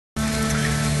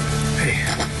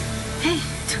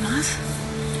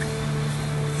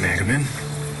Thomas. May I come in?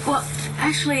 Well,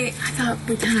 actually, I thought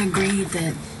we kind of agreed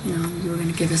that, you were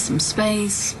going to give us some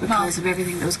space because of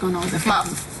everything that was going on with the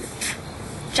family.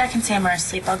 Mom, Jack and Sam are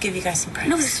asleep. I'll give you guys some breaks.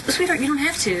 No, sweetheart, you don't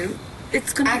have to.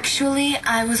 It's going to... Actually,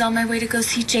 I was on my way to go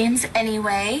see James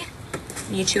anyway.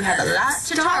 You two have a lot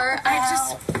to talk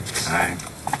about. All right.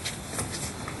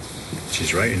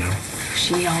 She's right,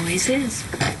 She always is.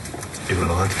 You've got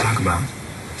a lot to talk about.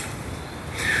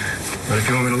 But if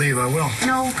you want me to leave, I will.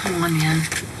 No, come on, man.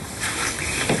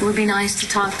 It would be nice to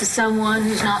talk to someone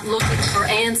who's not looking for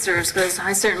answers, because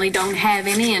I certainly don't have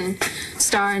any, and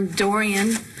Star and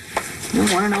Dorian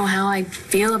don't want to know how I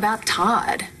feel about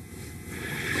Todd.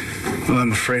 Well,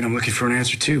 I'm afraid I'm looking for an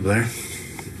answer too, Blair.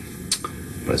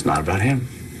 But it's not about him.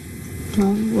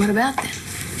 Well, what about them?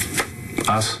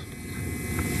 Us.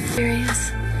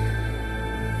 Serious?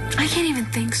 I can't even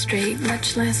think straight,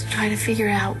 much less try to figure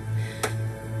out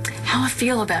how I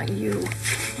feel about you.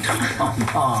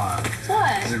 Come on.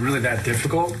 What? Is it really that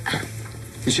difficult?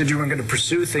 You said you weren't going to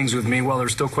pursue things with me while there were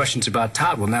still questions about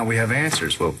Todd. Well, now we have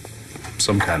answers. Well,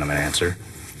 some kind of an answer.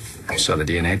 You saw the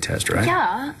DNA test, right?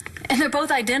 Yeah, and they're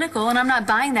both identical, and I'm not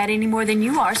buying that any more than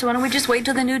you are, so why don't we just wait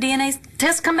till the new DNA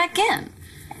tests come back in?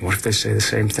 What if they say the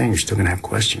same thing? You're still going to have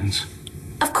questions.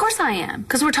 Of course I am,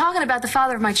 because we're talking about the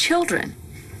father of my children.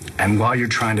 And while you're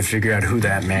trying to figure out who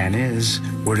that man is,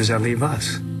 where does that leave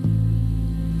us?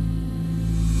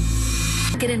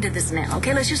 Get into this now,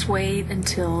 okay? Let's just wait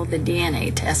until the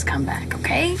DNA tests come back,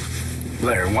 okay?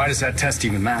 Blair, why does that test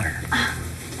even matter?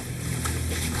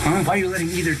 Huh? Why are you letting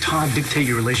either Todd dictate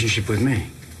your relationship with me?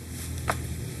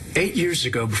 8 years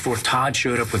ago, before Todd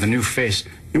showed up with a new face,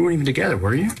 you weren't even together,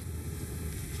 were you?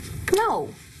 No.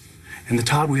 And the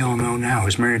Todd we all know now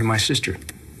is married to my sister.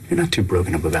 You're not too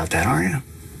broken up about that, are you?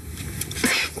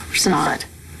 Of course not.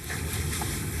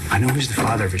 I know he's the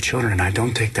father of your children, and I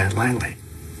don't take that lightly.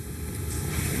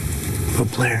 But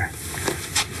Blair,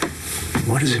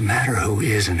 what does it matter who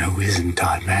is and who isn't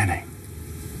Todd Manning?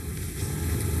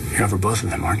 You're over both of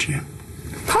them, aren't you?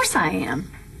 Of course I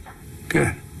am.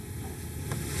 Good.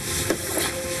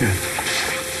 Good.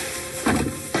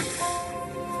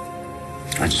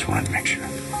 I just wanted to make sure.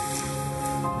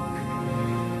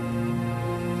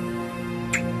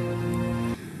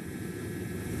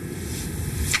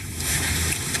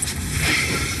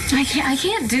 I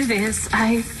can't do this.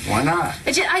 Why not?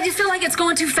 I just feel like it's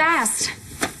going too fast.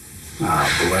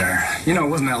 Oh, Blair. You know, it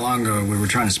wasn't that long ago we were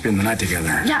trying to spend the night together.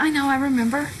 Yeah, I know, I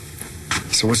remember.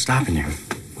 So what's stopping you?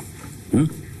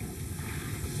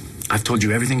 I've told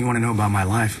you everything you want to know about my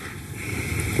life.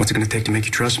 What's it going to take to make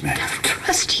you trust me? I don't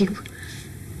trust you.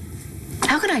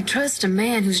 How could I trust a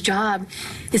man whose job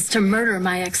is to murder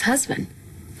my ex-husband?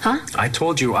 Huh? I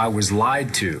told you I was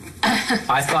lied to.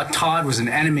 I thought Todd was an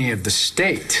enemy of the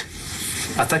state.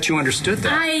 I thought you understood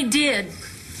that. I did.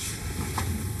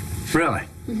 Really?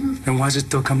 Then why is it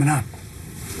still coming up?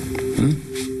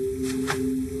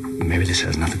 Maybe this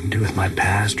has nothing to do with my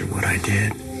past or what I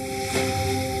did.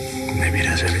 Maybe it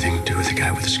has everything to do with the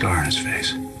guy with the scar on his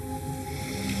face.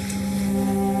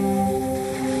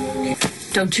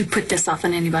 Don't you put this off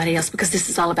on anybody else, because this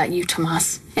is all about you,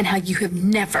 Tomas, and how you have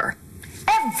never,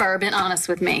 ever been honest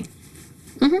with me.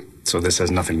 So this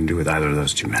has nothing to do with either of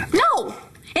those two men? No!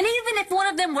 And even if one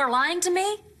of them were lying to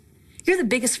me, you're the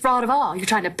biggest fraud of all. You're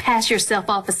trying to pass yourself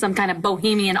off as some kind of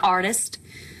bohemian artist.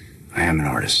 I am an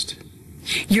artist.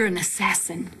 You're an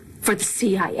assassin for the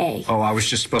CIA. Oh, I was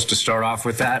just supposed to start off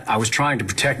with that? I was trying to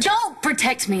protect you. Don't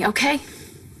protect me, okay?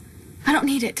 I don't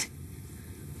need it.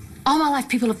 All my life,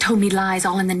 people have told me lies,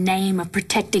 all in the name of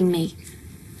protecting me.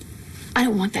 I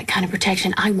don't want that kind of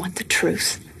protection. I want the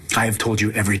truth. I have told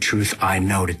you every truth I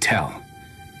know to tell.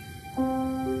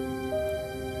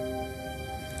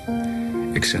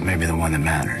 Except maybe the one that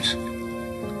matters.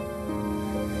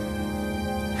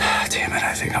 Damn it,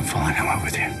 I think I'm falling in love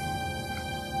with you.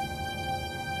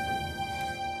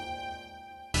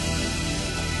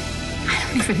 I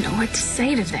don't even know what to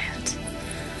say to that.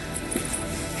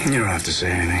 You don't have to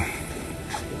say anything.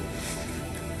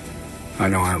 I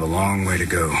know I have a long way to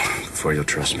go before you'll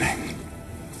trust me.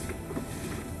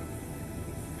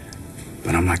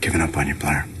 But I'm not giving up on you,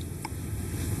 Blair.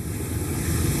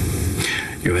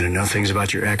 You want to know things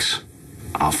about your ex?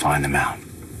 I'll find them out.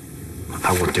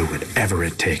 I will do whatever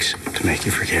it takes to make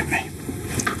you forget me.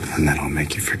 And then I'll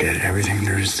make you forget everything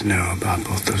there is to know about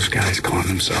both those guys calling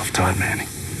themselves Todd Manning.